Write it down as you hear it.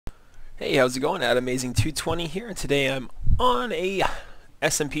Hey, how's it going? Amazing220 here, and today I'm on a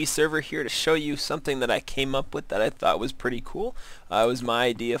SMP server here to show you something that I came up with that I thought was pretty cool. It was my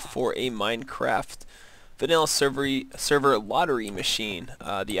idea for a Minecraft vanilla server lottery machine.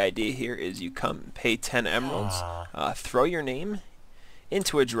 The idea here is you come, pay 10 emeralds, throw your name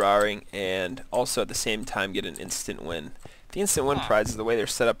into a drawing, and also at the same time get an instant win. The instant win prizes, the way they're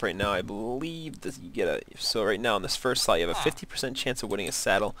set up right now, I believe that you get so right now on this first slot you have a 50% chance of winning a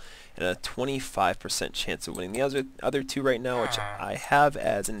saddle and a 25% chance of winning the other two right now, which I have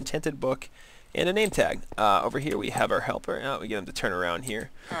as an enchanted book and a name tag. Over here we have our helper. We get him to turn around here.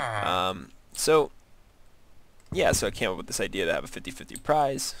 So I came up with this idea to have a 50-50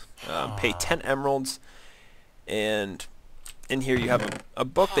 prize, pay 10 emeralds, and in here you have a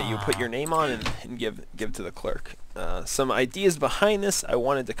book that you put your name on and give to the clerk. Some ideas behind this: I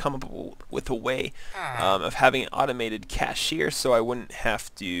wanted to come up with a way of having an automated cashier, so I wouldn't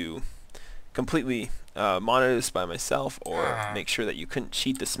have to completely monitor this by myself or make sure that you couldn't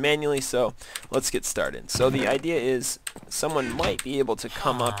cheat this manually. So let's get started. So the idea is someone might be able to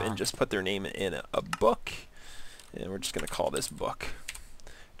come up and just put their name in a book, and we're just going to call this book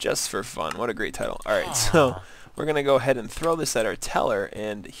just for fun. What a great title. Alright, so we're going to go ahead and throw this at our teller,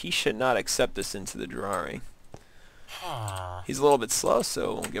 and he should not accept this into the drawing. He's a little bit slow,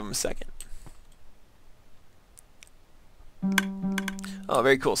 so we'll give him a second. Oh,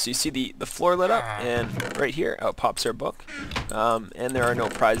 very cool. So you see the floor lit up, and right here out pops our book. And there are no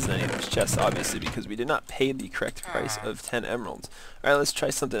prizes in any of these chests, obviously, because we did not pay the correct price of 10 emeralds. Alright, let's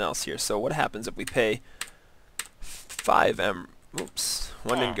try something else here. So what happens if we pay 5 oops,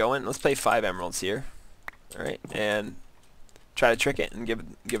 one didn't go in. Let's pay 5 emeralds here. Alright, and try to trick it and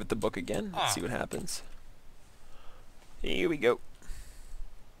give it the book again. Let's see what happens. Here we go.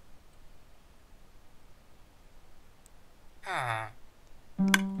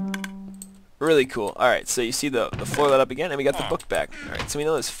 Really cool. Alright, so you see the floor lit up again, and we got the book back. Alright, so we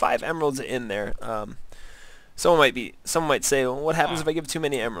know there's 5 emeralds in there. Someone might say, well, what happens if I give too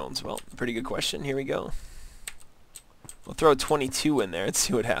many emeralds? Well, pretty good question. Here we go. We'll throw 22 in there and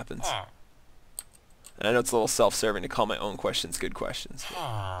see what happens. And I know it's a little self-serving to call my own questions good questions.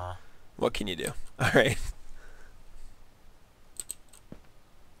 What can you do? Alright.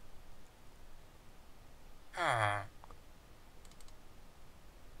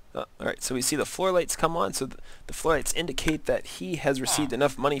 Alright, so we see the floor lights come on, so the floor lights indicate that he has received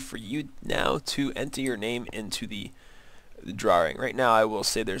enough money for you now to enter your name into the drawing. Right now I will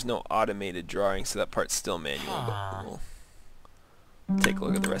say there's no automated drawing, so that part's still manual, but we'll take a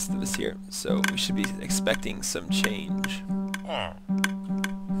look at the rest of this here. So we should be expecting some change. And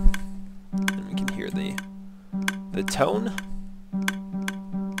we can hear the tone.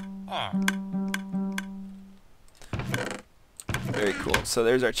 Very cool. So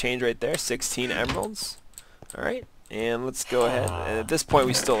there's our change right there, 16 emeralds. Alright, and let's go ahead. And at this point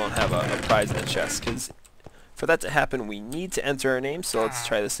we still don't have a prize in the chest, because for that to happen we need to enter our name. So let's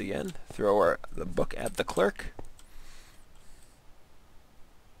try this again. Throw the book at the clerk.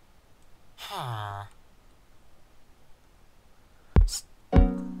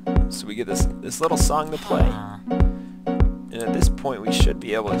 So we get this little song to play. And at this point we should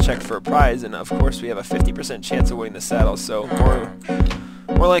be able to check for a prize, and of course we have a 50% chance of winning the saddle, so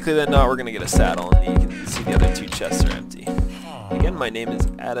more likely than not we're going to get a saddle, and you can see the other 2 chests are empty. Again, my name is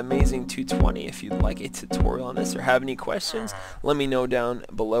Amazing220. If you'd like a tutorial on this or have any questions, let me know down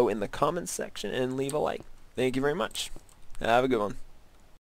below in the comments section and leave a like. Thank you very much. Have a good one.